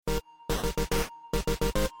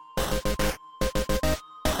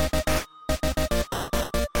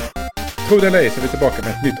Tro det eller ej så är vi tillbaka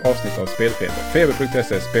med ett nytt avsnitt av Spelfeber.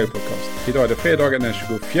 Feber.se spelpodcast. Idag är det fredagen den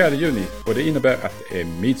 24 juni och det innebär att det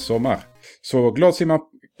är midsommar. Så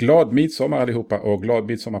glad midsommar allihopa och glad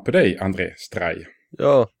midsommar på dig, André Straj.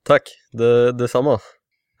 Ja, tack. Det är samma.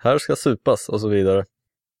 Här ska supas och så vidare.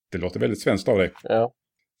 Det låter väldigt svenskt av dig. Ja.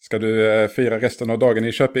 Ska du fira resten av dagen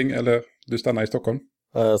i Köping eller du stannar i Stockholm?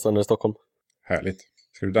 Jag stannar i Stockholm. Härligt.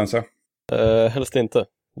 Ska du dansa? Helst inte.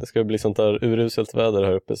 Det ska bli sånt där uruselt väder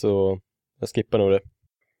här uppe så jag skippar nog det.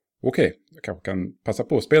 Okej, jag kanske kan passa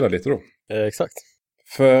på att spela lite då. Exakt.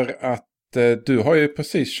 För att du har ju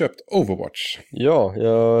precis köpt Overwatch. Ja,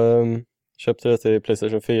 jag köpte det till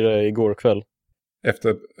PlayStation 4 igår kväll.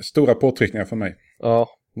 Efter stora påtryckningar från mig. Ja,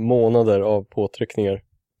 månader av påtryckningar.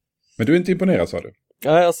 Men du är inte imponerad, sa du?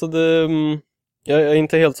 Nej, alltså jag är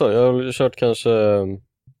inte helt så. Jag har kört kanske,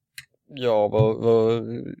 ja,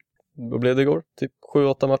 vad blev det igår? Typ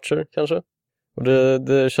 7-8 matcher kanske. Och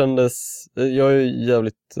det kändes, jag är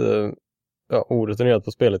jävligt orutinerad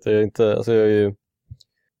på spelet. Jag har ju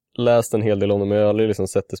läst en hel del om det, men jag har aldrig liksom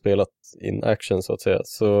sett det spelat in action så att säga.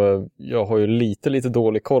 Så jag har ju lite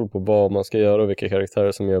dålig koll på vad man ska göra och vilka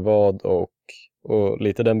karaktärer som gör vad och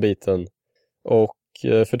lite den biten. Och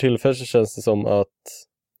för tillfället känns det som att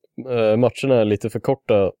matcherna är lite för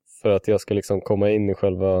korta för att jag ska liksom komma in i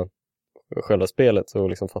själva spelet och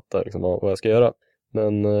liksom fatta liksom vad jag ska göra.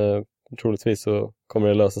 Men troligtvis så kommer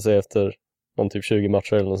det lösa sig efter om typ 20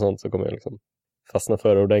 matcher eller något sånt, så kommer jag liksom fastna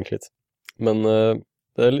för det ordentligt. Men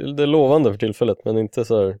det är lovande för tillfället, men inte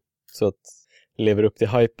så att lever upp till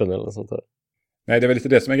hypen eller något sånt där. Nej, det är väl lite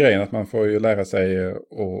det som är grejen, att man får ju lära sig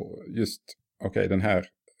och just, den här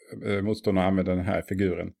motståndaren använder den här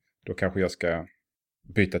figuren, då kanske jag ska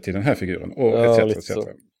byta till den här figuren och etc.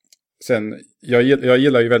 Sen, jag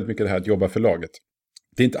gillar ju väldigt mycket det här att jobba för laget.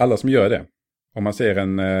 Det är inte alla som gör det. Om man ser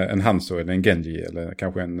en Hanzo eller en Genji eller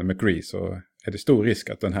kanske en McCree, så är det stor risk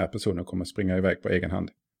att den här personen kommer springa iväg på egen hand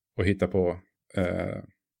och hitta på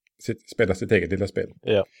spela sitt eget lilla spel.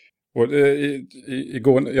 Ja. Och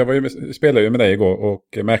igår, spelade ju med dig igår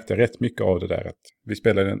och märkte rätt mycket av det där, att vi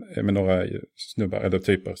spelade med några snubbar eller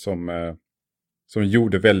typer som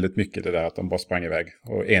gjorde väldigt mycket det där att de bara sprang iväg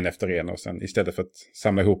och en efter en, och sen istället för att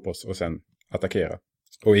samla ihop oss och sen attackera.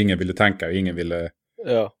 Och ingen ville tanka och ingen ville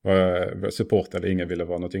vara support eller ingen ville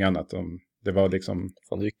vara någonting annat. Det var liksom...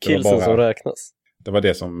 Fan, det är ju killsen som räknas. Det var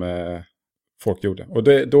det som folk gjorde. Och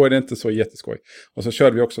då är det inte så jätteskoj. Och så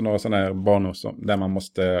körde vi också några sådana här banor där man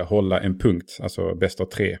måste hålla en punkt, alltså bäst av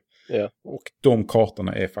 3. Ja. Och de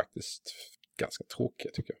kartorna är faktiskt ganska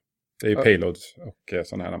tråkiga tycker jag. Det är ju payloads och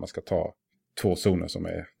sådana här när man ska ta 2 zoner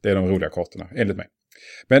det är de roliga kartorna, enligt mig.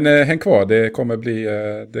 Men häng kvar, det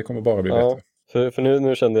kommer bara bli bättre. För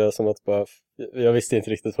nu kände jag som att jag visste inte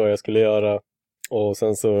riktigt vad jag skulle göra. Och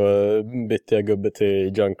sen så bytte jag gubbe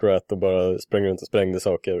till Junkrat och bara sprang runt och sprängde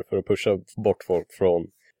saker för att pusha bort folk från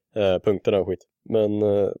punkterna och skit. Men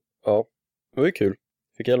det var ju kul.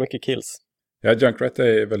 Fick jävla mycket kills. Ja, Junkrat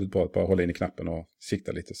är väldigt bra att bara hålla in i knappen och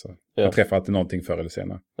sikta lite, så man träffar alltid någonting förr eller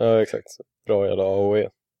senare. Ja, exakt. Bra jävla AOE.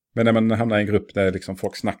 Men när man hamnar i en grupp där liksom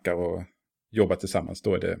folk snackar och jobbar tillsammans,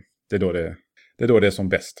 då är det då det är som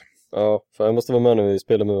bäst. Ja, för jag måste vara med när vi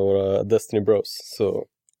spelar med våra Destiny Bros. Så...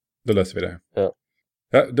 Då löser vi det.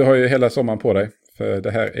 Ja, du har ju hela sommaren på dig. För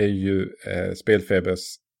det här är ju Spelfebers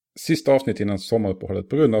sista avsnitt innan sommaruppehållet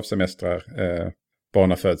på grund av semestrar,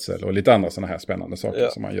 barnafödsel och lite andra sådana här spännande saker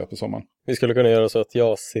som man gör på sommaren. Vi skulle kunna göra så att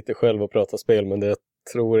jag sitter själv och pratar spel, men jag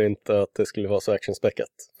tror inte att det skulle vara så actionspäckat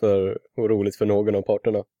och roligt för någon av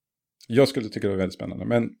parterna. Jag skulle tycka det var väldigt spännande,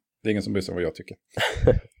 men det är ingen som bryr sig vad jag tycker.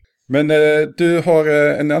 Men du har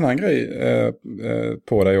en annan grej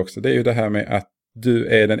på dig också. Det är ju det här med att du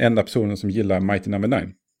är den enda personen som gillar Mighty No.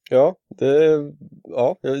 9.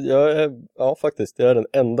 Ja, faktiskt. Jag är den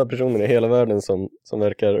enda personen i hela världen som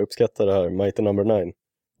verkar uppskatta det här Mighty No. 9.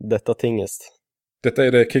 Detta tingest. Detta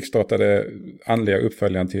är det kickstartade andliga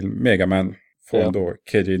uppföljaren till Mega Man från då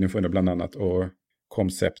KJ Infinity bland annat, och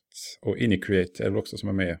Concept och Inicreate är det också som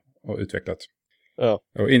är med och utvecklat. Ja.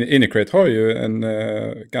 Och Inicreate har ju en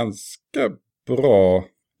ganska bra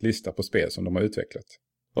lista på spel som de har utvecklat.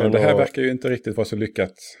 Men det här verkar ju inte riktigt vara så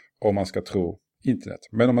lyckat om man ska tro internet.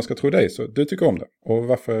 Men om man ska tro dig, så du tycker om det. Och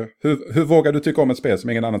varför? Hur vågar du tycka om ett spel som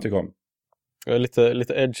ingen annan tycker om? Jag är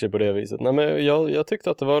lite edgy på det viset. Nej, men jag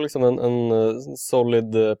tyckte att det var liksom en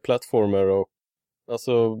solid platformer, och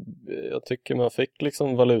alltså jag tycker man fick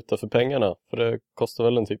liksom valuta för pengarna. För det kostar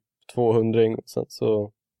väl en typ 200, sen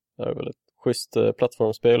så är det väl ett schysst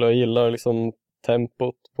plattformspel, och jag gillar liksom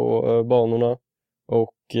tempot på banorna.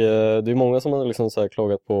 Och det är många som har liksom så här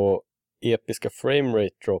klagat på episka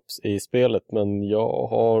framerate drops i spelet, men jag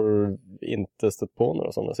har inte stött på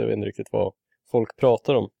några sådana, så jag vet inte riktigt vad folk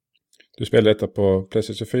pratar om. Du spelar detta på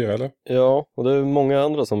PlayStation 4 eller? Ja, och det är många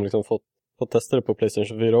andra som liksom fått testa det på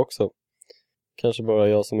PlayStation 4 också. Kanske bara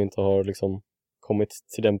jag som inte har liksom kommit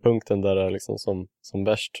till den punkten där det är liksom som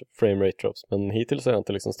värst framerate drops. Men hittills har jag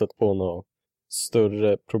inte liksom stött på några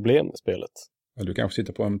större problem med spelet. Ja, du kanske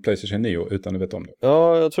sitter på en PlayStation 9 utan att veta om det.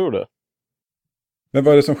 Ja, jag tror det. Men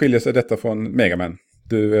vad är det som skiljer sig detta från Mega Man?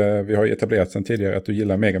 Vi har ju etablerat sedan tidigare att du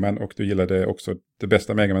gillar Mega Man och du gillade också det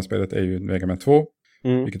bästa Mega Man-spelet är ju Mega Man 2.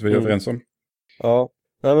 Vilket vi är överens om. Ja,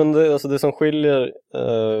 nej, men det som skiljer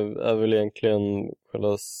är väl egentligen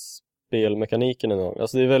själva spelmekaniken enormt.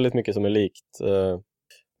 Alltså det är väldigt mycket som är likt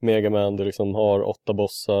Mega Man. Du liksom har 8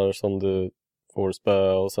 bossar som du får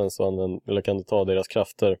spö och sen så kan du ta deras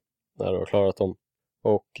krafter när du har klarat dem.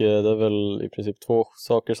 Och det är väl i princip 2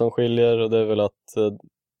 saker som skiljer, och det är väl att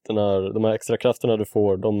de här extra krafterna du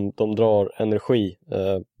får, de drar energi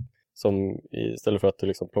som istället för att du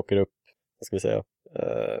liksom plockar upp, vad ska vi säga,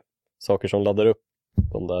 saker som laddar upp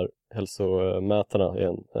de där hälsomätarna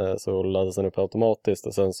igen, så laddas den upp automatiskt,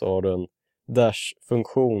 och sen så har du en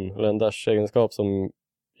dash-funktion eller en dash-egenskap som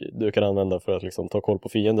du kan använda för att liksom ta koll på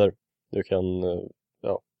fiender. Du kan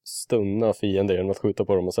stunna fiender genom att skjuta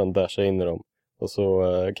på dem och sen dasha in i dem, och så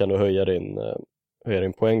kan du höja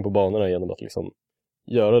din poäng på banorna genom att liksom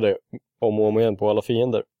göra det om och om igen på alla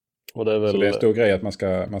fiender. Och det är väl... Så det är en stor grej att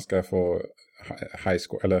man ska få high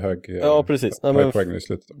score eller hög poäng i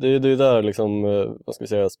slutet. Det är där liksom, vad ska vi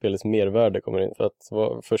säga, spelets mervärde kommer in. För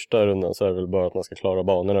att första rundan så är det väl bara att man ska klara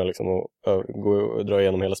banorna liksom, och gå och dra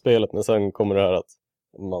igenom hela spelet. Men sen kommer det här att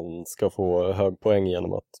man ska få hög poäng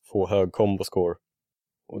genom att få hög combo score.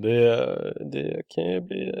 Och det kan ju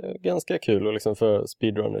bli ganska kul och liksom för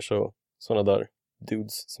speedrunners och sådana där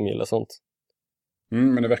dudes som gillar sånt.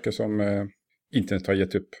 Men det verkar som internet har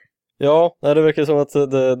gett upp. Ja, det verkar som att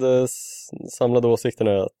det samlade åsikten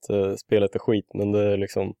är att spelet är skit, men det är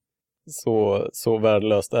liksom så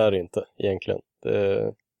värdelöst är det inte egentligen.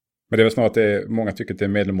 Men det är väl snarare att många tycker att det är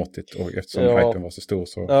medelmåttigt, och eftersom hypen var så stor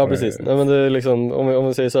så... Ja, precis. Nej, men det är liksom, om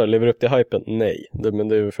vi säger så här, lever upp till hypen? Nej. Men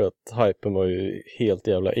det är ju för att hypen var ju helt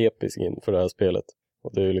jävla episk inför det här spelet.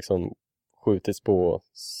 Och det är ju liksom skjutits på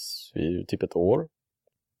i typ ett år.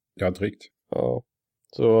 Ja, drygt. Ja.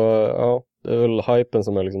 Så ja, det är väl hypen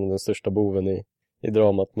som är liksom den största boven i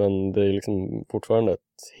dramat, men det är liksom fortfarande ett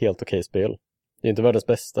helt okej spel. Det är inte världens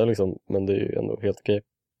bästa liksom, men det är ju ändå helt okej.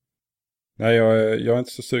 Nej, jag är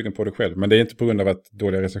inte så sugen på det själv, men det är inte på grund av att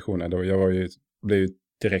dåliga recensioner. Jag blev ju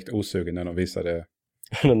direkt osugen när de visade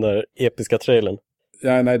den där episka trailern.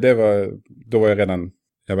 Ja, nej, då var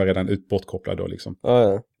jag var redan bortkopplad då liksom.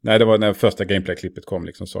 Ja. Nej, det var när första gameplay-klippet kom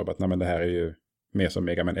liksom, så att nej, men det här är ju mer som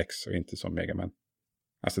Mega Man X och inte som Mega Man.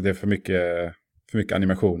 Alltså det är för mycket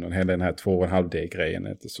animation, och hela den här 2,5D-grejen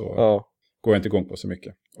är inte så, går jag inte igång på så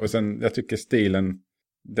mycket. Och sen, jag tycker stilen,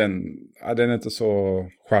 den är inte så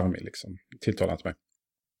charmig liksom, tilltalar inte mig.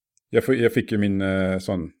 Jag fick ju min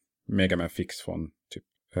sån Mega Man fix från typ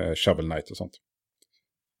Shovel Knight och sånt.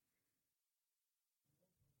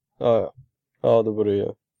 Ja, då borde ju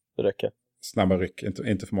det räcka. Snabba ryck,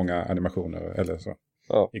 inte för många animationer eller så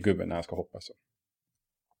i gubben när han ska hoppa så.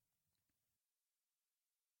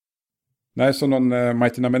 Nej, så någon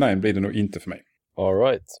Mighty Number 9 blir det nog inte för mig. All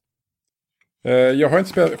right. Jag har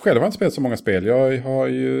inte spelat så många spel. Jag har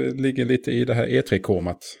ju ligger lite i det här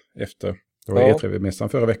E3-komat efter. Det var E3-mässan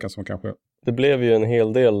förra veckan som kanske... Det blev ju en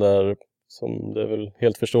hel del där som det är väl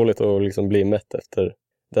helt förståeligt att liksom bli mätt efter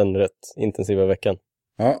den rätt intensiva veckan.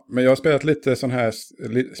 Ja, men jag har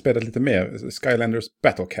spelat lite mer Skylanders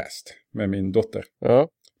Battlecast med min dotter. Ja.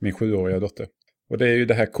 Min 7-åriga dotter. Och det är ju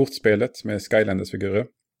det här kortspelet med Skylanders-figurer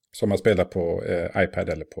som man spelar på iPad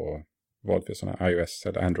eller på vad för sådana iOS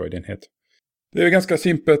eller Android-enhet. Det är ju ganska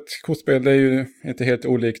simpelt kortspel. Det är ju inte helt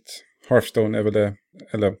olikt Hearthstone är väl det,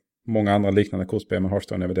 eller många andra liknande kortspel, men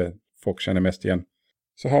Hearthstone är väl det folk känner mest igen.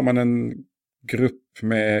 Så har man en grupp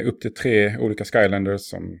med upp till 3 olika Skylanders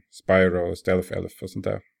som Spyro, Stealth Elf och sånt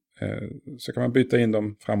där. Så kan man byta in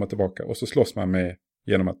dem fram och tillbaka, och så slåss man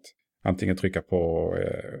genom att antingen trycka på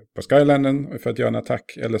Skylanden för att göra en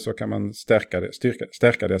attack, eller så kan man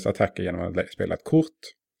stärka deras attacker genom att spela ett kort.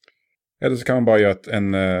 Eller så kan man bara göra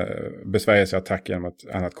en besvärjelseattack genom ett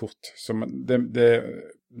annat kort. Så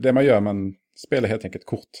det man gör, man spelar helt enkelt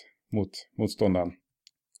kort mot motståndaren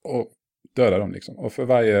och dödar dem liksom. Och för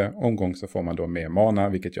varje omgång så får man då mer mana,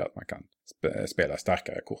 vilket gör att man kan spela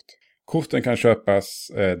starkare kort. Korten kan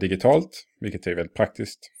köpas digitalt, vilket är väldigt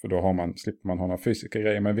praktiskt, för då slipper man ha några fysiska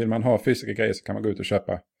grejer. Men vill man ha fysiska grejer så kan man gå ut och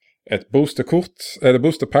köpa ett boosterkort, eller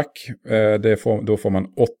boosterpack. Då får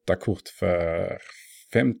man 8 kort för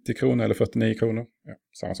 50 kronor eller 49 kronor. Ja,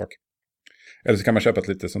 samma sak. Eller så kan man köpa ett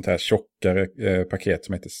lite sånt här tjockare paket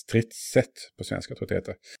som heter stridsset på svenska, tror jag det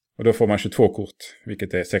heter. Och då får man 22 kort,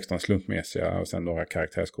 vilket är 16 slumpmässiga och sen några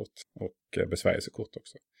karaktärskort och besvärjelsekort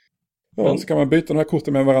också. Ja, så kan man byta de här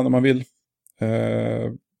korten med varandra om man vill. Det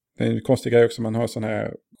är en konstig grej också, man har sån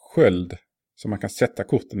här sköld som man kan sätta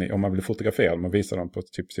korten i om man vill fotografera dem och visa dem på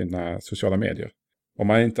typ sina sociala medier. Om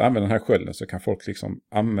man inte använder den här skölden så kan folk liksom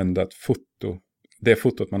använda ett foto, det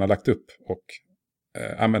fotot man har lagt upp och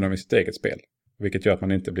använda dem i sitt eget spel. Vilket gör att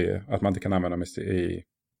man inte kan använda dem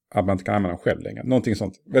att man inte kan använda dem själv längre. Någonting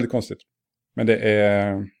sånt. Väldigt konstigt. Men det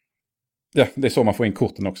är så man får in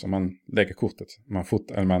korten också. Man lägger kortet.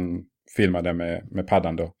 Man filmar det med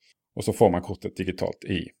paddan då. Och så får man kortet digitalt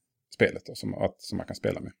i spelet då, som man kan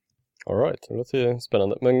spela med. All right, det låter ju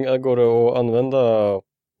spännande. Men går det att använda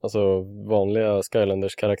alltså vanliga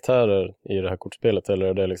Skylanders karaktärer i det här kortspelet,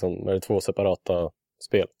 eller är det 2 separata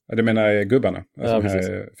spel? Ja, det menar gubbarna. Alltså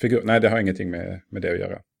ja, Nej, det har ingenting med det att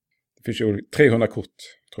göra. Det finns ju 300 kort,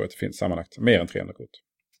 tror jag att det finns sammanlagt. Mer än 300 kort.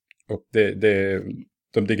 Och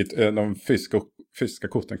de fysiska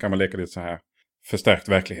korten kan man leka lite så här förstärkt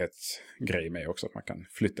verklighetsgrej med också. Att man kan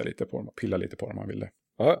flytta lite på dem och pilla lite på dem om man vill det.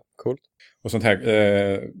 Ja, coolt. Och sån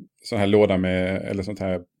här låda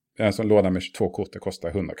en sån låda med 22 kort, det kostar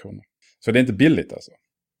 100 kronor. Så det är inte billigt alltså.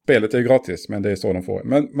 Spelet är ju gratis, men det är så de får.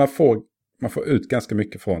 Men man får ut ganska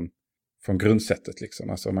mycket från grundsättet liksom.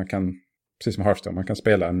 Alltså man kan, precis som Hearthstone, man kan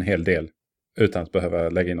spela en hel del utan att behöva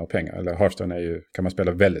lägga in några pengar. Eller Hearthstone kan man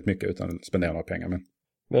spela väldigt mycket utan att spendera några pengar.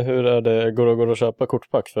 Men hur är det, går det att köpa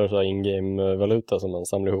kortpack för så här in-game valuta som man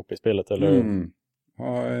samlar ihop i spelet? Eller? Jag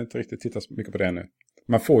har inte riktigt tittat så mycket på det nu.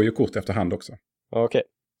 Man får ju kort efterhand också. Okej.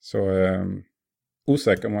 Så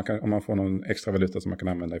osäker om man får någon extra valuta som man kan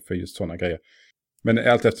använda för just sådana grejer. Men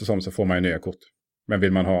allt eftersom så får man ju nya kort. Men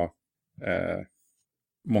vill man ha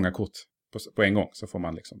många kort på en gång så får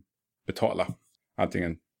man liksom betala.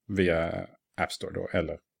 Antingen via App Store då,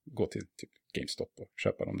 eller gå till typ GameStop och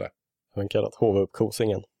köpa dem där. Man kallar hova upp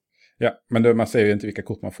kosingen. Ja, men man ser ju inte vilka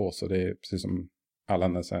kort man får, så det är precis som alla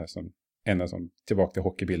andra så här som tillbaka till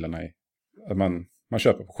hockeybilderna i. Att man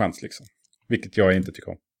köper på chans liksom. Vilket jag inte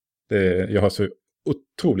tycker om. Jag har så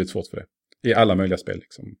otroligt svårt för det. I alla möjliga spel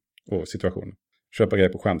liksom, och situationer. Köpa grejer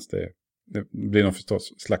på chans, det blir någon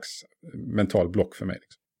förstås slags mental block för mig.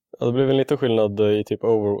 Liksom. Ja, det blir väl lite skillnad i typ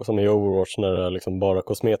som i Overwatch när det är liksom bara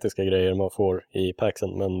kosmetiska grejer man får i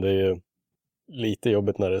packsen. Men det är ju lite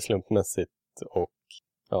jobbigt när det är slumpmässigt och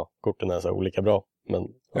korten är så olika bra.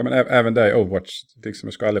 Men även där i Overwatch, liksom,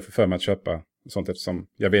 jag ska aldrig få för mig att köpa sånt eftersom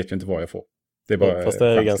jag vet ju inte vad jag får. Det är bara fast det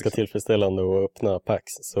är ganska tillfredsställande att öppna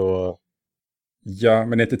packs. Så... Ja,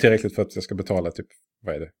 men det är inte tillräckligt för att jag ska betala typ,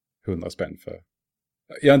 100 spänn för.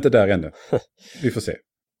 Jag är inte där ännu. Vi får se.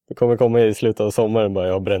 Det kommer komma i slutet av sommaren bara.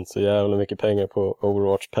 Jag har bränt så jävla mycket pengar på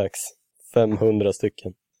Overwatch packs. 500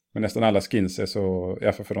 stycken. Men nästan alla skins är så, i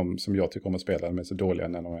alla fall för de som jag tycker om att spela, de är så dåliga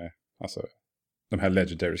när de är, alltså de här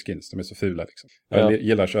legendary skins, de är så fula liksom. Jag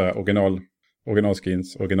gillar att köra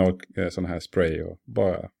originalskins, sådana här spray och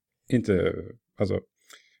bara inte, alltså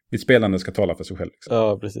mitt spelande ska tala för sig själv liksom.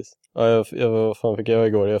 Ja, precis. Ja, vad fan fick jag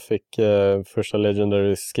igår? Jag fick första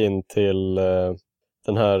legendary skin till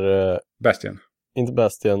den här... Bastion. Inte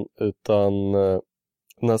Bastion, utan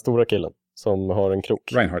den här stora killen som har en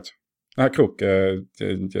krok. Reinhardt. Den här krok,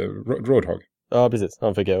 Roadhog. Ja, precis.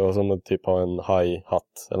 Han fick jag. Och som typ ha en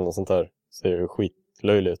high-hatt eller något sånt där. Ser ju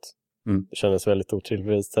skitlöjligt ut. Det kändes väldigt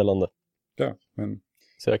otillfredsställande. Ja, men...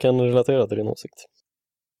 Så jag kan relatera till din åsikt.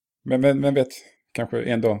 Men vet, kanske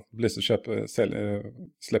en dag Blizzard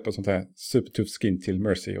släpper sånt här supertufft skin till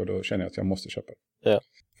Mercy och då känner jag att jag måste köpa. Ja.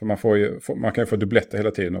 För man kan ju få dubbletter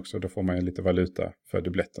hela tiden också. Då får man ju lite valuta för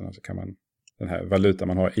dubbletterna. Så kan man, den här valuta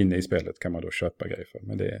man har inne i spelet kan man då köpa grejer för.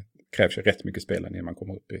 Men det krävs ju rätt mycket spel innan man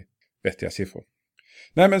kommer upp i vettiga siffror.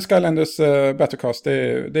 Nej, men Skylanders Battlecast, det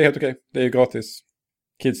är helt okej. Det är gratis.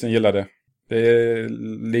 Kidsen gillar det. Det är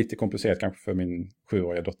lite komplicerat kanske för min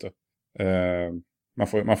 7-åriga dotter.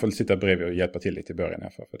 Man får sitta bredvid och hjälpa till lite i början i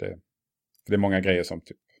alla fall. För det är många grejer som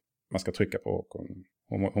typ man ska trycka på och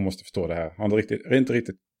hon måste förstå det här. Hon har inte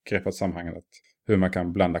riktigt greppat sammanhanget hur man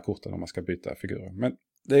kan blanda korten om man ska byta figurer. Men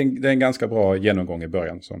det är en ganska bra genomgång i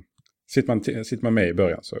början. Så sitter man med i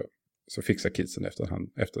början så fixar kidsen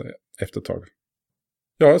efter ett tag.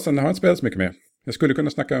 Ja, sen har jag inte spelat så mycket mer. Jag skulle kunna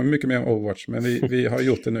snacka mycket mer om Overwatch, men vi har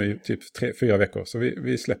gjort det nu i typ 3-4 veckor, så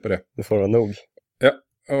vi släpper det. Det får vara nog. Ja,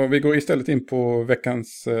 och vi går istället in på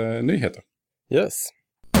veckans nyheter. Yes.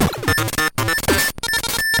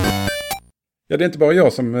 Ja, det är inte bara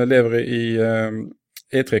jag som lever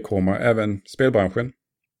E3 kommer, även spelbranschen.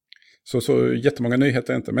 Så jättemånga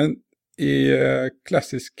nyheter inte, men i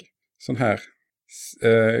klassisk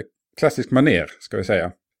klassisk maner ska vi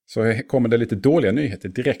säga, så kommer det lite dåliga nyheter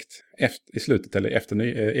direkt i slutet eller efter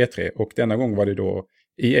E3. Och denna gång var det då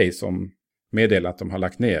EA som meddelade att de har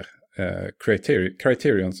lagt ner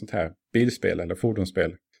Criterion, sånt här bilspel eller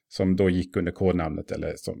fordonsspel som då gick under kodnamnet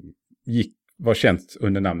eller som var känt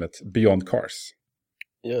under namnet Beyond Cars.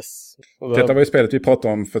 Yes. Detta var ju spelet vi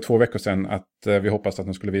pratade om för 2 veckor sedan att vi hoppas att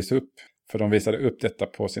de skulle visa upp. För de visade upp detta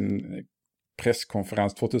på sin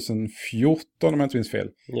presskonferens 2014 om jag inte minns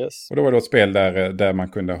fel. Yes. Och då var det ett spel där man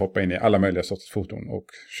kunde hoppa in i alla möjliga sorters fordon och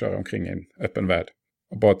köra omkring i en öppen värld.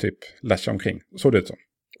 Och bara typ lasha omkring. Så det ut som.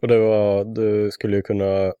 Och du skulle ju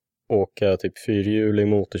kunna åka typ fyrhjulig,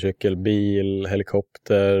 motorcykel, bil,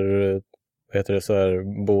 helikopter, vad heter det, så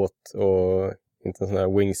här båt och inte en sån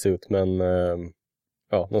här wingsuit men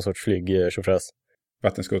någon sorts flyg-tjofräs.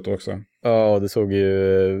 Vattenskoter också. Ja, det såg ju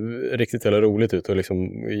riktigt jävla roligt ut och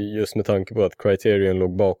liksom just med tanke på att Criterion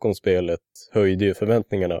låg bakom spelet höjde ju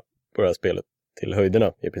förväntningarna på det här spelet till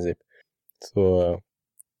höjderna i princip. Så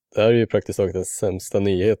det här är ju praktiskt taget den sämsta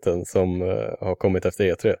nyheten som har kommit efter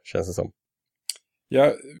E3, känns det som.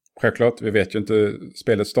 Ja, självklart. Vi vet ju inte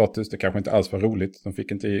spelets status. Det kanske inte alls var roligt. De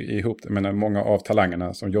fick inte ihop det. Men många av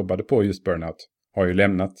talangerna som jobbade på just Burnout har ju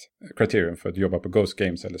lämnat Criterion för att jobba på Ghost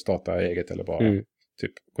Games eller starta eget eller bara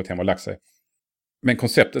typ gått hem och lagt sig. Men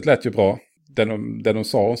konceptet lät ju bra. Det de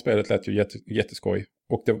sa om spelet lät ju jätteskoj.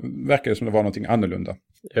 Och det verkade som det var någonting annorlunda.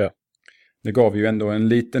 Ja. Det gav ju ändå en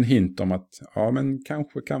liten hint om att men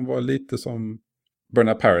kanske kan vara lite som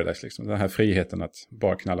Burnout Paradise liksom. Den här friheten att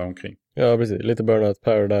bara knalla omkring. Ja, precis. Lite Burnout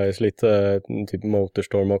Paradise, lite typ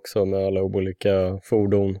Motorstorm också med alla olika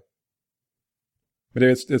fordon. Men det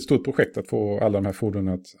är ett stort projekt att få alla de här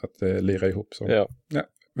fordonen att lira ihop. Så. Ja.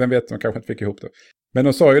 Vem vet, de kanske inte fick ihop det. Men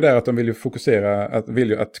de sa ju där att de vill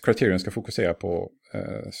ju att Criterion ska fokusera på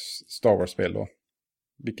Star Wars-spel då.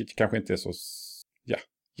 Vilket kanske inte är så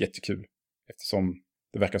jättekul. Eftersom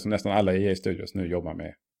det verkar som nästan alla EA-studios nu jobbar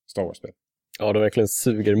med Star Wars-spel. Ja, de verkligen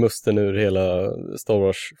suger musten ur hela Star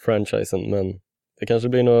Wars-franchisen. Men det kanske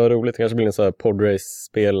blir något roligt. Det kanske blir en sån här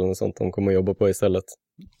podrace-spel eller sånt de kommer att jobba på istället.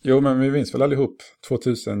 Jo, men vi minns väl allihop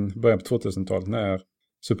början på 2000-talet när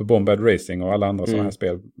Super Bombad Racing och alla andra sådana här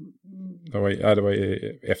spel. Det var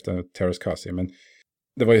efter Terrace Kasi, men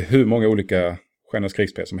det var ju hur många olika Stjärnornas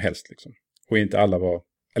krigsspel som helst liksom. Och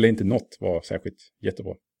inte något var särskilt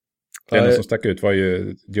jättebra. Det enda som stack ut var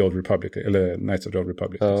ju The Old Republic, eller Knights of the Old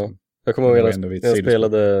Republic. Ja. Liksom. Jag kommer ihåg när jag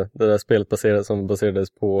spelade det där spelet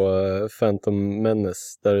baserades på Phantom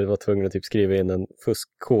Menace, där du var tvungen att typ skriva in en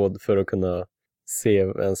fuskkod för att kunna se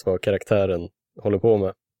ens vad karaktären håller på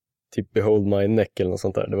med. Typ Behold My Neck eller något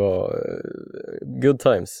sånt där. Det var good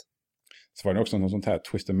times. Så var det också något sånt här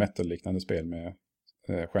Twisted Metal-liknande spel med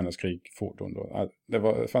Stjärnornas krig-fordon.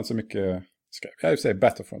 Det fanns så mycket... Jag vill säga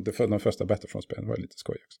Battlefront. De första Battlefront-spelen var lite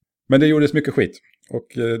skoj också. Men det gjordes mycket skit. Och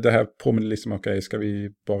det här påminner liksom, ska vi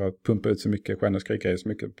bara pumpa ut så mycket Stjärnornas krig-grejer så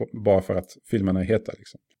mycket bara för att filmerna är heta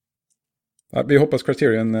liksom. Vi hoppas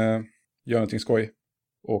Criterion gör någonting skoj.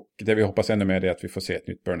 Och det vi hoppas ännu mer är att vi får se ett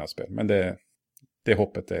nytt Burnout-spel. Men det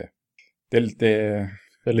hoppet det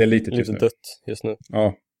är lite dött just nu.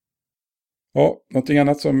 Ja. Ja, någonting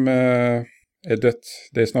annat som är dött,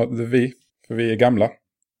 det är snart vi. För vi är gamla.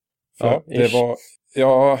 För det var...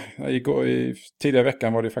 Ja, tidigare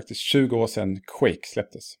veckan var det faktiskt 20 år sedan Quake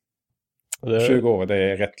släpptes. 20 år, det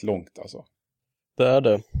är rätt långt alltså. Det är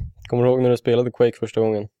det. Kommer du ihåg när du spelade Quake första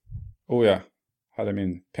gången? Oh ja, hade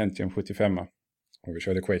min Pentium 75 och vi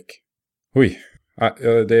körde Quake. Oj,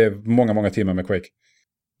 det är många timmar med Quake.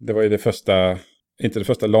 Det var ju inte det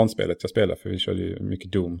första LAN-spelet jag spelade, för vi körde ju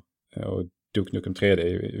mycket Doom och Duke Nukem 3D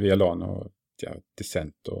via LAN och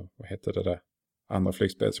Descent och vad heter det där andra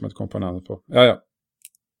flygspel som jag inte kom på namnet på. Ja.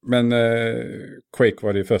 Men Quake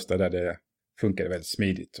var det första där det funkade väldigt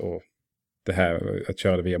smidigt och det här att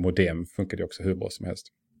köra det via modem funkade också hur bra som helst.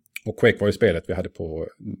 Och Quake var ju spelet vi hade på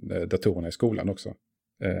datorerna i skolan också,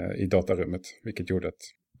 i datarummet, vilket gjorde att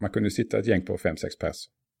man kunde sitta ett gäng på 5-6 pers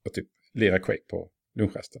och typ lira Quake på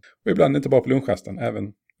lunchrasten. Och ibland inte bara på lunchrasten,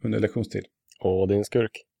 även under lektionstid. Åh, det är en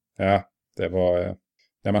skurk. Ja, det var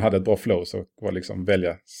när man hade ett bra flow så var liksom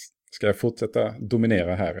välja, ska jag fortsätta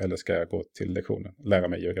dominera här eller ska jag gå till lektionen, lära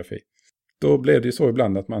mig geografi? Då blev det ju så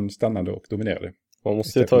ibland att man stannade och dominerade. Man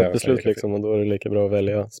måste ju ta ett beslut liksom, och då är det lika bra att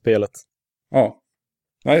välja spelet. Ja.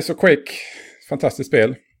 Nej, så Quake, fantastiskt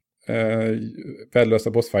spel.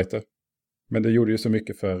 Värdelösa bossfighter. Men det gjorde ju så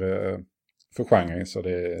mycket för genren så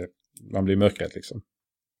man blir mörkrädd liksom.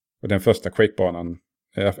 Och den första Quake-banan,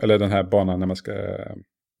 eller den här banan när man ska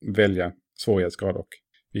välja svårighetsgrad och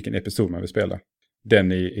vilken episod man vill spela.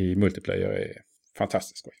 Den i multiplayer är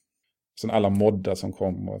fantastisk. Sen alla moddar som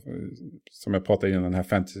kom, och, som jag pratade innan, den här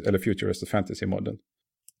fantasy, eller Futuristic Fantasy-modden.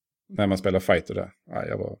 När man spelar fighter där.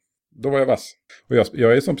 Ja, då var jag vass. Och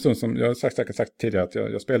jag är en sån person som, jag har säkert sagt tidigare, att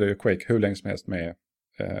jag spelar ju Quake hur länge som helst med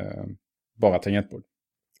bara tangentbord.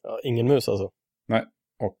 Ja, ingen mus alltså. Nej,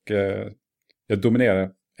 och jag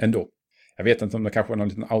dominerade ändå. Jag vet inte om det kanske var någon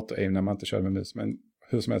liten auto-aim när man inte körde med mus, men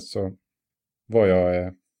hur som helst så var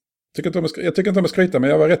jag... Jag tycker inte om att skryta, men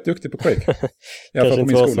jag var rätt duktig på Quake. Kanske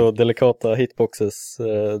inte var så delikata hitboxes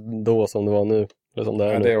då som det var nu. Eller som det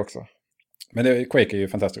är ja, nu. det också. Men Quake är ju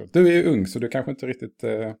fantastiskt. Du är ju ung, så du kanske inte riktigt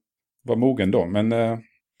var mogen då. Men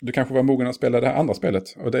du kanske var mogen att spela det här andra spelet.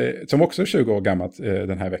 Och som också är 20 år gammalt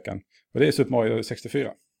den här veckan. Och det är Super Mario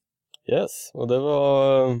 64. Yes, och det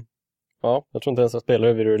var... Ja, jag tror inte ens jag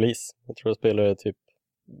spelade vid release. Jag tror jag spelade typ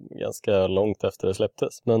ganska långt efter det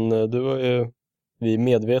släpptes. Men du var ju vid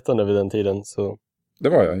medvetande vid den tiden, så... Det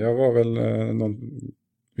var jag. Jag var väl någon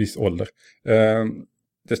viss ålder.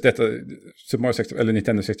 Detta Super Mario 64, eller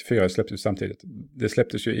Nintendo 64 släpptes samtidigt. Det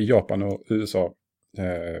släpptes ju i Japan och USA.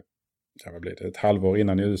 Vad blir det? Ett halvår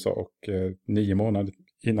innan i USA och 9 månader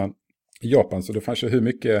innan i Japan. Så det fanns ju hur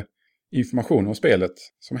mycket information om spelet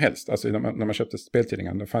som helst. Alltså när man köpte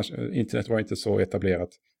speltidningar. Internet var inte så etablerat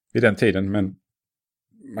vid den tiden, men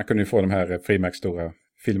man kunde ju få de här frimärksstora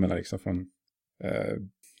filmerna liksom från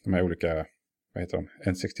de här olika, vad heter de,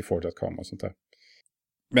 N64.com och sånt där.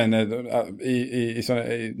 Men i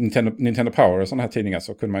Nintendo Power och sådana här tidningar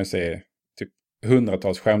så kunde man ju se typ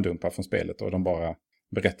hundratals skärmdumpar från spelet, och de bara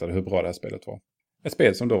berättade hur bra det här spelet var. Ett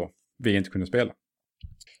spel som då vi inte kunde spela.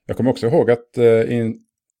 Jag kommer också ihåg att det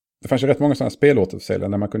fanns ju rätt många sådana spelåterförsäljare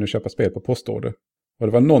när man kunde köpa spel på postorder. Och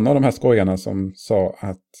det var någon av de här skojarna som sa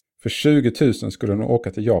att för 20 000 skulle de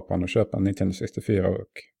åka till Japan och köpa en Nintendo 64 och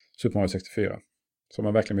Super Mario 64. Så om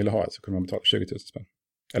man verkligen ville ha det så kunde man betala 20 000 spänn.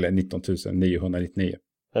 Eller 19 999.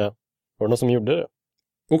 Ja. Var det någon som gjorde det?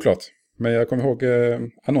 Oklart. Men jag kommer ihåg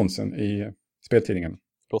annonsen i speltidningen.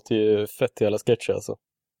 Låter ju fett i alla sketcher alltså.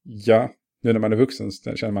 Ja, nu när man är vuxen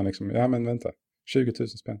känner man liksom, ja men vänta, 20 000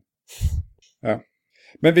 spänn. Ja.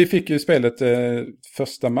 Men vi fick ju spelet 1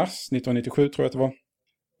 mars 1997 tror jag att det var.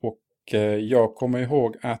 Och jag kommer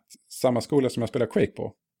ihåg att samma skola som jag spelade Quake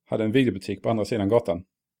på hade en videobutik på andra sidan gatan.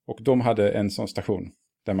 Och de hade en sån station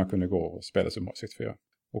där man kunde gå och spela Super Mario 64.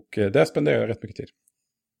 Och där spenderade jag rätt mycket tid.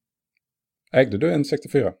 Ägde du en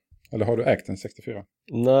 64? Eller har du ägt en 64?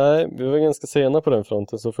 Nej, vi var ganska sena på den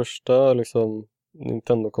fronten. Så första liksom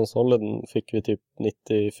Nintendo-konsolen fick vi typ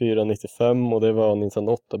 94-95 och det var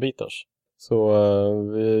Nintendo 8-bitars. Så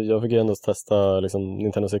jag fick ju ändå testa liksom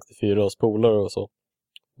Nintendo 64 och polare och så.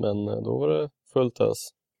 Men då var det fullt ös.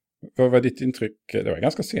 Vad var ditt intryck? Det var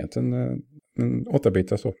ganska sent, en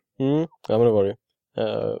 8-bitar så. Ja, men det var det ju.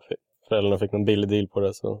 Föräldrarna fick någon billig deal på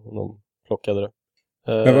det så de plockade det.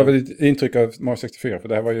 Men vad var ditt intryck av Mario 64? För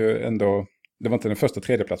det här var ju ändå, det var inte den första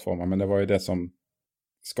 3D-plattformen, men det var ju det som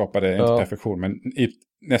skapade, inte perfektion, men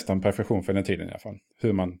nästan perfektion för den tiden i alla fall.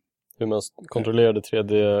 Hur man kontrollerade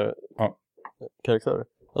 3D-karaktärer.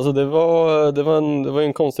 Alltså det var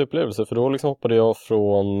en konstig upplevelse, för då liksom hoppade jag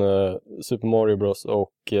från Super Mario Bros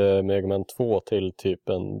och Mega Man 2 till typ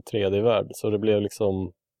en 3D-värld. Så det blev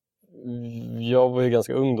liksom, jag var ju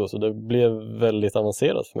ganska ung då, så det blev väldigt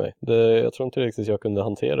avancerat för mig. Jag tror inte riktigt jag kunde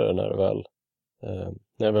hantera det när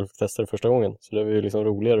jag väl fick testa det första gången. Så det var ju liksom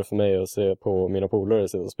roligare för mig att se på mina polare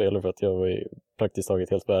sitta och spela, för att jag var ju praktiskt taget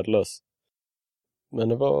helt värdelös. Men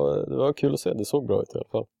det var kul att se, det såg bra ut i alla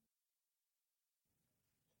fall.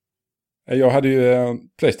 Jag hade ju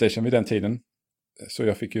PlayStation vid den tiden, så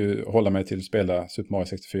jag fick ju hålla mig till att spela Super Mario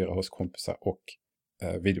 64 hos kompisar och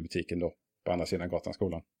videobutiken då på andra sidan gatan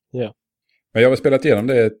skolan. Yeah. Men jag har spelat igenom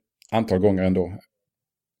det ett antal gånger ändå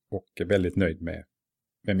och är väldigt nöjd med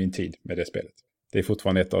min tid med det spelet. Det är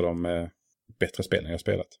fortfarande ett av de bättre spelen jag har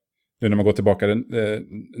spelat. Nu när man går tillbaka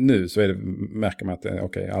nu så märker man att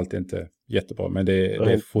allt är inte jättebra, men det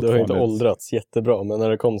är fortfarande... Det har inte åldrats jättebra, men när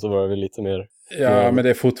det kom så var det väl lite mer... Ja, men det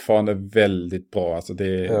är fortfarande väldigt bra. Alltså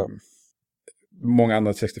många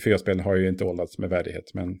andra 64-spel har ju inte åldrats med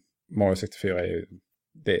värdighet, men Mario 64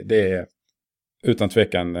 det är utan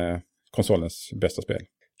tvekan konsolens bästa spel.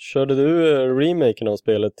 Körde du remaken av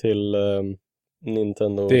spelet till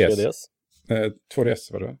Nintendo 3DS?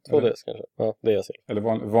 2DS var det? 2DS kanske? Ja, DS. Eller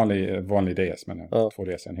vanlig DS, men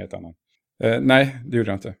 2DS är en helt annan. Nej, det gjorde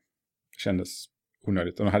jag inte. Det kändes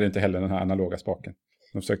onödigt. Och de hade inte heller den här analoga spaken.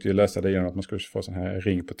 De försökte ju lösa det genom att man skulle få sån här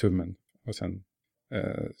ring på tummen. Och sen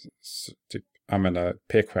typ använda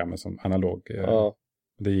pekskärmen som analog.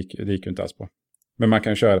 Det gick ju inte alls bra. Men man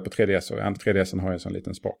kan köra det på 3DS, och 3DSen har ju en sån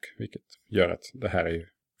liten spak. Vilket gör att det här är ju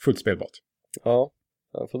fullt spelbart. Ja,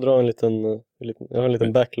 jag får dra jag har en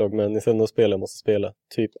liten backlog med Nintendo-spel jag måste spela.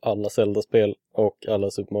 Typ alla Zelda-spel och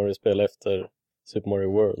alla Super Mario-spel efter Super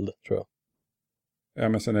Mario World, tror jag. Ja,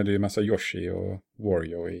 men sen är det ju massa Yoshi och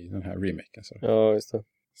Wario i den här remaken. Så ja, just det.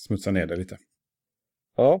 Smutsa ner det lite.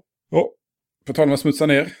 Ja. Och på tal om att smutsa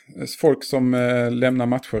ner, folk som lämnar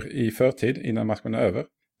matcher i förtid innan matchen är över.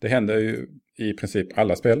 Det händer ju i princip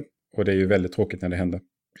alla spel. Och det är ju väldigt tråkigt när det händer.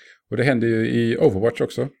 Och det händer ju i Overwatch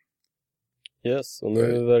också. Yes, och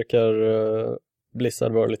nu verkar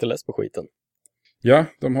Blizzard vara lite less på skiten. Ja,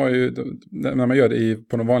 de har ju, när man gör det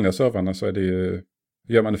på de vanliga servrarna så är det ju,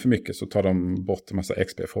 gör man det för mycket så tar de bort en massa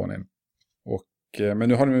XP från en. Men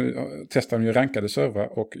nu testar de ju rankade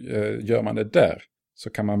servrar och gör man det där så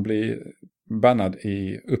kan man bli bannad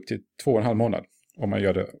i upp till 2,5 månad om man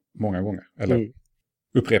gör det många gånger. Eller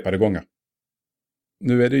upprepade gånger.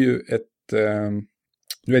 Nu är det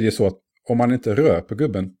ju så att om man inte rör på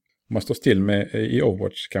gubben, om man står still i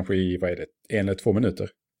Overwatch kanske i 1 eller 2 minuter,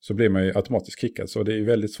 så blir man ju automatiskt kickad. Så det är ju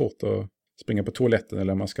väldigt svårt att springa på toaletten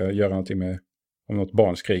eller om man ska göra någonting med, om något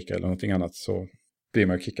barn skriker eller någonting annat så blir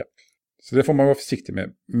man ju kickad. Så det får man vara försiktig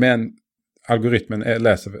med. Men algoritmen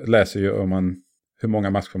läser ju hur många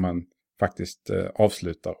matcher man faktiskt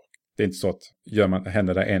avslutar. Det är inte så att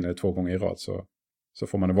händer det 1 eller 2 gånger i rad så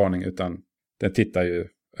får man en varning, utan den tittar ju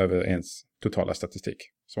över ens totala statistik.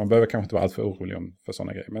 Så man behöver kanske inte vara alltför orolig för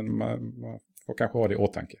sådana grejer. Men man får kanske ha det i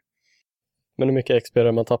åtanke. Men hur mycket XP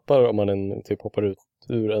man tappar om man typ hoppar ut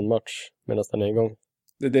ur en match medan den är igång?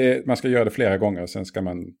 Man ska göra det flera gånger och sen ska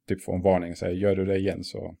man typ få en varning och säga gör du det igen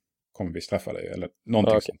så kommer vi straffa dig. Eller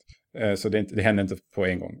någonting sånt. Så det händer inte på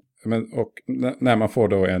en gång. Och när man får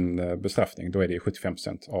då en bestraffning då är det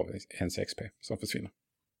 75% av ens XP som försvinner.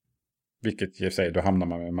 Vilket ger sig, då hamnar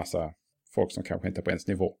man med en massa folk som kanske inte är på ens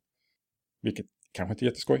nivå. Vilket kanske inte är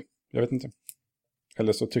jätteskoj. Jag vet inte.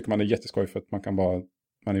 Eller så tycker man det är jätteskoj för att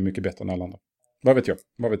man är mycket bättre än alla andra. Vad vet jag?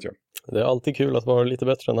 Det är alltid kul att vara lite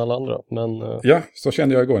bättre än alla andra. Men... Ja, så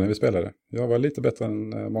kände jag igår när vi spelade. Jag var lite bättre än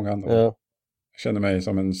många andra. Ja. Jag kände mig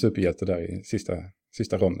som en superhjälte där i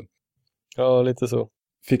sista ronden. Ja, lite så.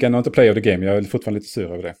 Fick jag nog inte play of the game. Jag är fortfarande lite sur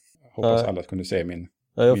över det. Hoppas alla kunde se min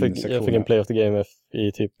jag fick en play of the game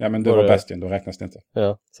i typ... Ja, men det var Bastion, då räknas det inte.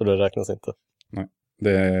 Ja, så det räknas inte. Nej,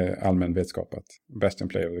 det är allmän vetskap att Bastion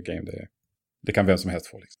play of the game, det kan vem som helst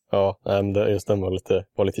få. Liksom. Ja, men just den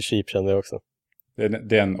var lite cheap kände jag också.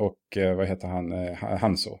 Den och, vad heter han,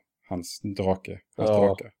 Hanzo, hans drake.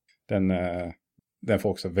 Den får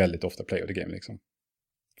också väldigt ofta play of the game liksom.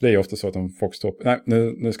 Det är ofta så att de folk står... Nej,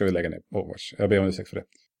 nu ska vi lägga ner Overwatch. Jag ber om ursäkt för det.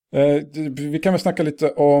 Vi kan väl snacka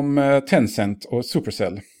lite om Tencent och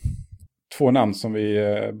Supercell. 2 namn som vi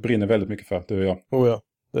brinner väldigt mycket för, du och jag. Oh ja,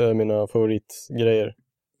 det är mina favoritgrejer.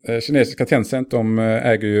 Kinesiska Tencent, de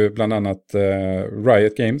äger ju bland annat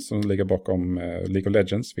Riot Games som ligger bakom League of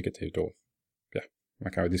Legends, vilket är ju då, ja,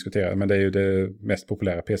 man kan ju diskutera, men det är ju det mest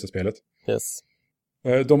populära PC-spelet. Yes.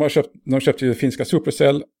 De köpte ju finska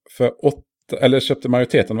Supercell köpte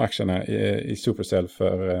majoriteten av aktierna i Supercell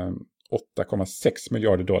för 8,6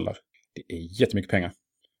 miljarder dollar. Det är jättemycket pengar.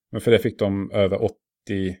 Men för det fick de över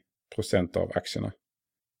 80% av aktierna.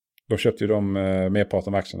 Då köpte ju de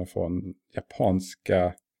merparten av aktierna från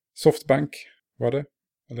japanska Softbank, var det?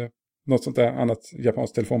 Eller något sånt där annat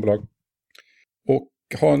japanskt telefonbolag.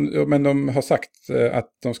 Men de har sagt att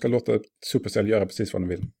de ska låta Supercell göra precis vad de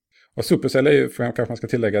vill. Och Supercell är ju, kanske man ska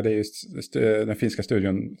tillägga, det är ju den finska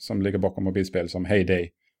studion som ligger bakom mobilspel som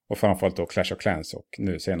Heyday och framförallt då Clash of Clans och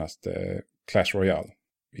nu senast Clash Royale.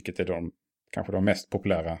 Vilket är kanske de mest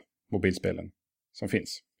populära mobilspelen som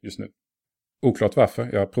finns just nu. Oklart varför,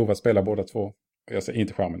 jag har provat spela båda två och jag ser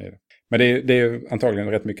inte charmen i det. Men det är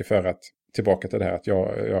antagligen rätt mycket för att, tillbaka till det här, att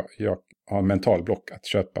jag har en mental block att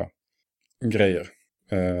köpa grejer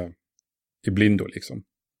i blindo liksom.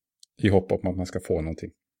 I hopp om att man ska få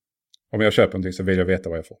någonting. Om jag köper någonting så vill jag veta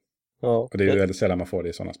vad jag får. Ja, och det är ju väldigt sällan man får det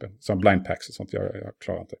i sådana spel. Som blind packs och sånt, jag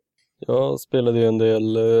klarar inte. Jag spelade ju en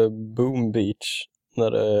del Boom Beach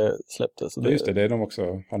när det släpptes. Ja, just det, har de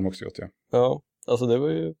också gjort, ja. Ja, alltså det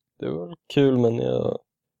var kul, men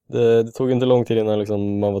det tog inte lång tid innan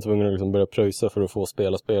liksom, man var tvungen att liksom börja pröjsa för att få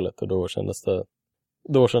spela spelet. Och då kändes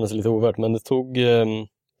det lite ovärt. Men det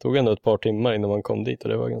tog ändå ett par timmar innan man kom dit och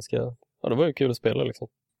det var det var ju kul att spela liksom.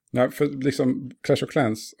 Nej, för liksom Clash of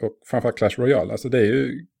Clans och framförallt Clash Royale, alltså det är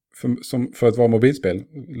ju för att vara mobilspel,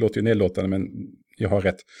 låter ju nedlåtande men jag har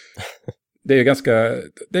rätt. Det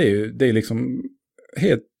är ju det är liksom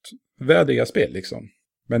helt värdiga spel liksom.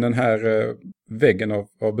 Men den här väggen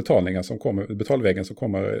av betalväggen som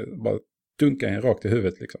kommer bara dunka en rakt i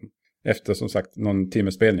huvudet liksom. Efter som sagt någon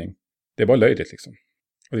timmes spelning. Det är bara löjligt liksom.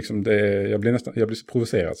 Och liksom jag blir så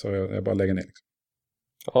provocerad så jag bara lägger ner. Liksom.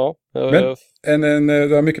 Ja. Men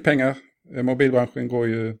det är mycket pengar. Mobilbranschen går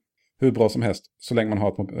ju hur bra som helst så länge man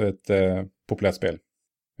har ett populärt spel.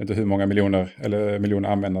 Jag vet inte hur många miljoner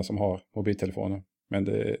användare som har mobiltelefoner. Men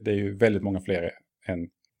det är ju väldigt många fler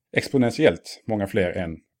exponentiellt många fler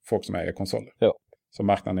än folk som äger konsoler. Ja. Så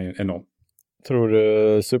marknaden är enorm. Tror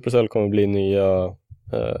du Supercell kommer bli nya,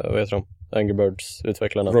 vad heter de? Angry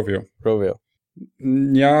Birds-utvecklarna? Rovio.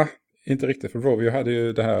 Ja, inte riktigt. För Rovio hade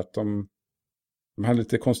ju det här att de hade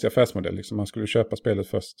lite konstig affärsmodell. Liksom. Man skulle köpa spelet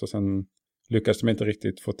först och sen lyckades de inte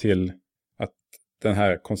riktigt få till att den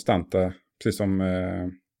här konstanta, precis som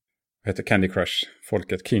heter Candy Crush,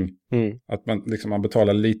 folket King. Att man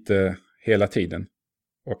betalar lite hela tiden.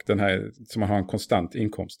 Och den här, så man har en konstant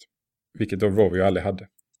inkomst. Vilket då Rovio aldrig hade.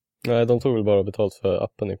 Nej, de tog väl bara betalt för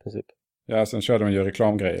appen i princip. Ja, sen körde de ju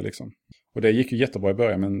reklamgrejer liksom. Och det gick ju jättebra i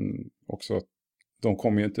början, men också de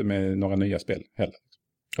kom ju inte med några nya spel heller.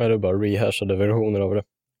 Ja, det är bara rehashade versioner av det.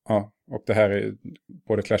 Ja, och det här är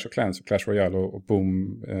både Clash of Clans och Clash Royale och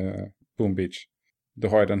Boom Beach. Du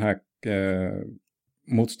har ju den här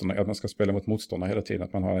motståndare, att man ska spela mot motståndare hela tiden.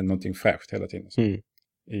 Att man har någonting fräscht hela tiden.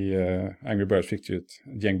 I Angry Birds fick du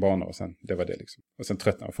ett gäng banor och sen det var det liksom. Och sen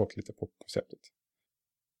tröttnade folk lite på konceptet.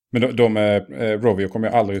 Men Rovio kommer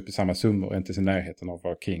ju aldrig upp i samma summor, inte i närheten av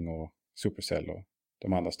vad King och Supercell och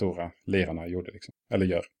de andra stora lirarna gjorde liksom. Eller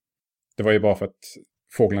gör. Det var ju bara för att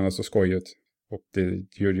fåglarna så skojigt och det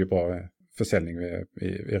gjorde ju bra försäljning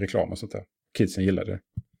i reklam och sånt där. Kidsen gillade det.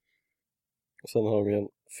 Och sen har vi en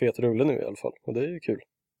fet rulle nu i alla fall. Och det är ju kul.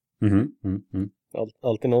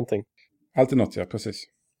 Alltid någonting. Alltid något, ja, precis.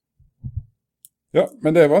 Ja,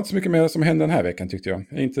 men det var inte så mycket mer som hände den här veckan tyckte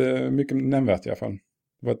jag. Inte mycket nämnvärt i alla fall.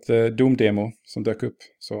 Det var ett Doom-demo som dök upp.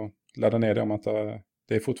 Så ladda ner det om att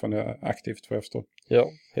det är fortfarande aktivt för jag förstår. Ja,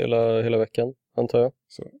 hela veckan antar jag.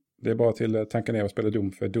 Så det är bara till tanka ner och spela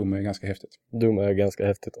Doom, för Doom är ganska häftigt. Doom är ganska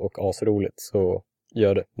häftigt och asroligt, så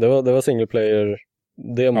gör det. Det var single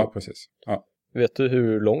player-demo. Ja, precis. Ja. Vet du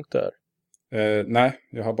hur långt det är? Nej,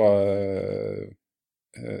 jag har bara...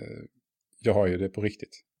 jag har ju det på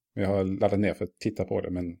riktigt. Men jag har laddat ner för att titta på det,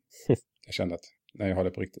 men jag kände att när jag har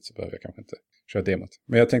det på riktigt så behöver jag kanske inte köra demot.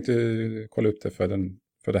 Men jag tänkte kolla upp det för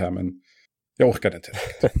det här, men jag orkade inte.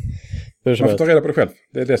 Man får ta reda på det själv.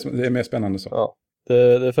 Det är mer spännande så. Ja, det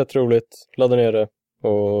är fett roligt. Ladda ner det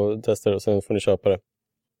och testa det och sen får ni köpa det.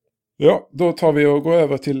 Ja, då tar vi och går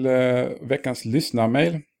över till veckans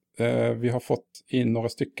lyssnarmail. Vi har fått in några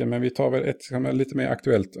stycken, men vi tar väl ett som är lite mer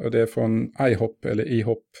aktuellt. Och det är från iHop eller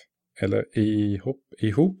iHop eller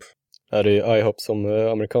ihop. Är det iHop som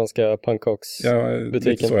amerikanska pannkaksbutiken? Ja,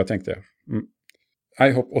 lite så jag tänkte.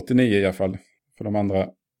 iHop 89 i alla fall. För de andra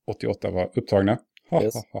 88 var upptagna.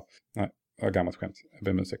 Yes. Nej, det var gammalt skämt. Jag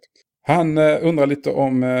ber om ursäkt. Han undrar lite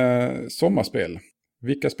om sommarspel.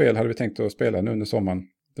 Vilka spel hade vi tänkt att spela nu under sommaren?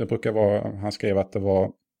 Det brukar vara, han skrev att det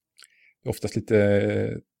var oftast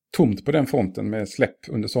lite tomt på den fronten med släpp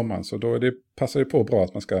under sommaren. Så då passar det på bra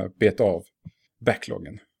att man ska beta av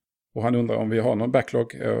backloggen. Och han undrar om vi har någon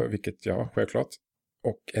backlog, vilket ja, självklart.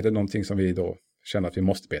 Och är det någonting som vi då känner att vi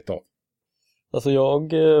måste beta av? Alltså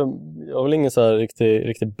jag har väl ingen så här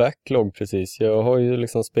riktig backlog precis. Jag har ju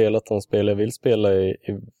liksom spelat de spel jag vill spela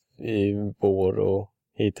i vår och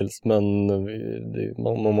hittills. Men det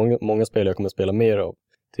är många spel jag kommer spela mer av.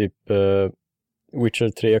 Typ Witcher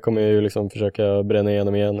 3 kommer jag ju liksom försöka bränna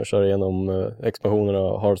igenom igen och köra igenom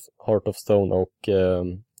expansionerna Heart of Stone och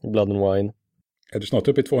Blood and Wine. Är du snart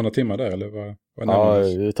uppe i 200 timmar där eller vad ja,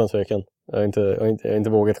 utan tvekan. Jag har inte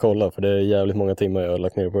vågat kolla för det är jävligt många timmar jag har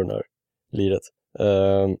lagt ner på den här liret.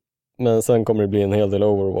 Men sen kommer det bli en hel del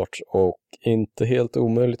Overwatch och inte helt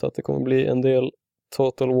omöjligt att det kommer bli en del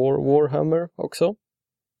Total War Warhammer också.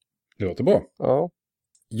 Det låter bra. Ja.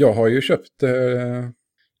 Jag har ju köpt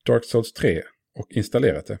Dark Souls 3 och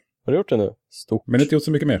installerat det. Har du gjort det nu? Stort. Men inte gjort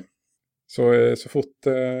så mycket mer. Så fort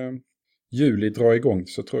juli drar igång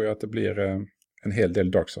så tror jag att det blir en hel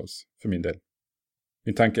del Dark Souls för min del.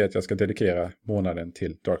 Min tanke är att jag ska dedikera månaden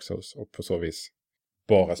till Dark Souls och på så vis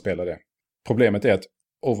bara spela det. Problemet är att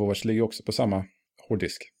Overwatch ligger också på samma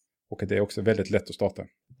hårddisk. Och det är också väldigt lätt att starta.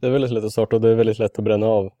 Det är väldigt lätt att starta och det är väldigt lätt att bränna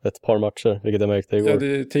av ett par matcher, vilket jag märkte igår. Ja, det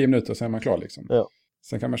är 10 minuter så är man klar liksom. Ja.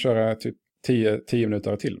 Sen kan man köra typ 10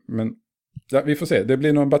 minuter till. Men ja, vi får se, det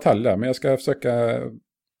blir någon batalj där. Men jag ska försöka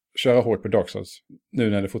köra hårt på Dark Souls. Nu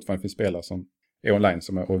när det fortfarande finns spelare som är online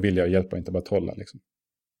och vill hjälpa och inte bara trolla liksom.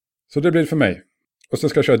 Så det blir det för mig. Och sen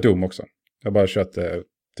ska jag köra Doom också. Jag har bara kört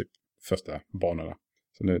typ första banorna.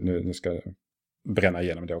 Så nu ska jag bränna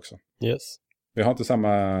igenom det också. Yes. Vi har inte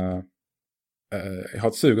samma har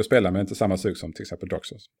ett sug att spela, men inte samma sug som till exempel Dark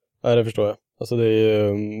Souls. Nej, det förstår jag. Alltså det är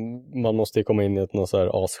ju, man måste ju komma in i ett något så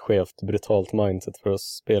här asskevt, brutalt mindset för att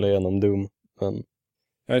spela igenom Doom. Men...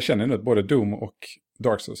 Jag känner nu att både Doom och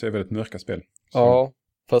Dark Souls är väldigt mörka spel. Så... Ja,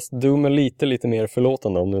 fast Doom är lite mer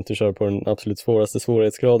förlåtande om du inte kör på den absolut svåraste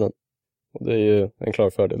svårighetsgraden. Och det är ju en klar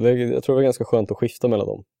fördel. Jag tror det är ganska skönt att skifta mellan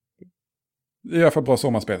dem. Det är i alla fall bra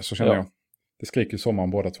sommarspel, så känner jag. Det skriker ju sommar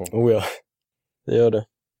om båda två. Oh ja, det gör det.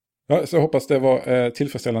 Ja, så jag hoppas det var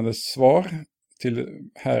tillfredsställande svar till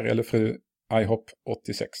herr eller fru IHOP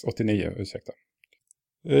 89, ursäkta.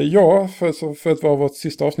 Ja, för att vara vårt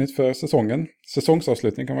sista avsnitt för säsongen,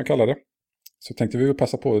 säsongsavslutning kan man kalla det, så tänkte vi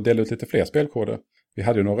passa på att dela ut lite fler spelkoder. Vi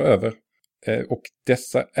hade ju några över. Och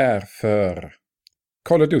dessa är för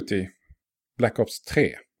Call of Duty Black Ops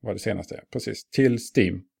 3 var det senaste, precis, till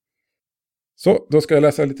Steam. Så, då ska jag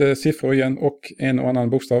läsa lite siffror igen och en och annan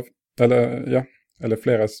bokstav. Eller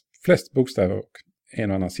flest bokstäver och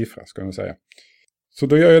en och annan siffra ska man säga. Så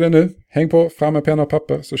då gör jag det nu. Häng på, fram med penna och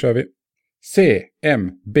papper så kör vi. C,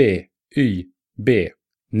 M, B, Y, B,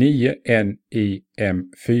 9, N, I,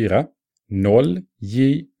 M, 4, 0,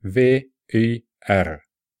 J, V, Y, R.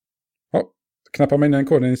 Ja, knappar man in den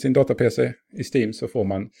koden i sin data-PC i Steam så får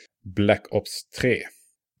man Black Ops 3.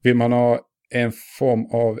 Vill man ha en form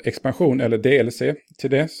av expansion eller DLC till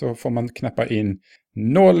det så får man knappa in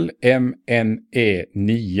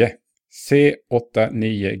 0MNE9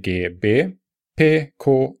 C89GB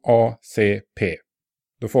PKACP.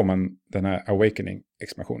 Då får man den här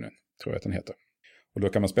Awakening-expansionen, tror jag att den heter. Och då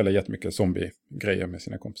kan man spela jättemycket zombie-grejer med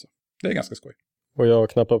sina kompisar. Det är ganska skoj. Och jag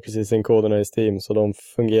knappar precis in koderna i Steam så de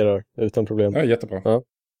fungerar utan problem. Ja, jättebra.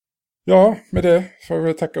 Ja, med det får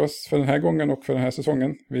vi tacka oss för den här gången och för den här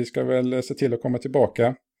säsongen. Vi ska väl se till att komma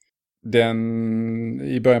tillbaka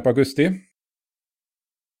i början på augusti.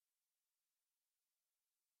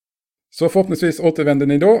 Så förhoppningsvis återvänder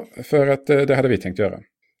ni då, för att det hade vi tänkt göra.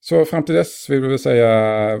 Så fram till dess vill vi väl säga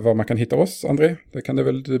var man kan hitta oss, André. Det kan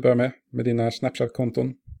du börja med dina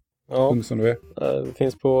Snapchat-konton. Ja, som du är. Det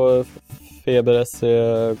finns på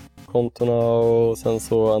Feber.se-kontona och sen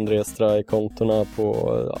så André Stray-kontona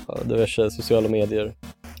på diverse sociala medier.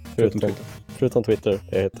 Förutom Twitter.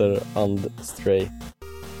 Det heter Andstray.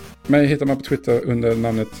 Mig hittar man på Twitter under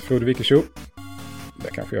namnet Frode Wikeshow. Där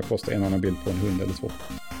kanske jag postar en annan bild på en hund eller två.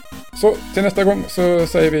 Så till nästa gång så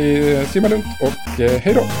säger vi simma lugnt och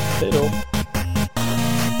hej då! Hej då!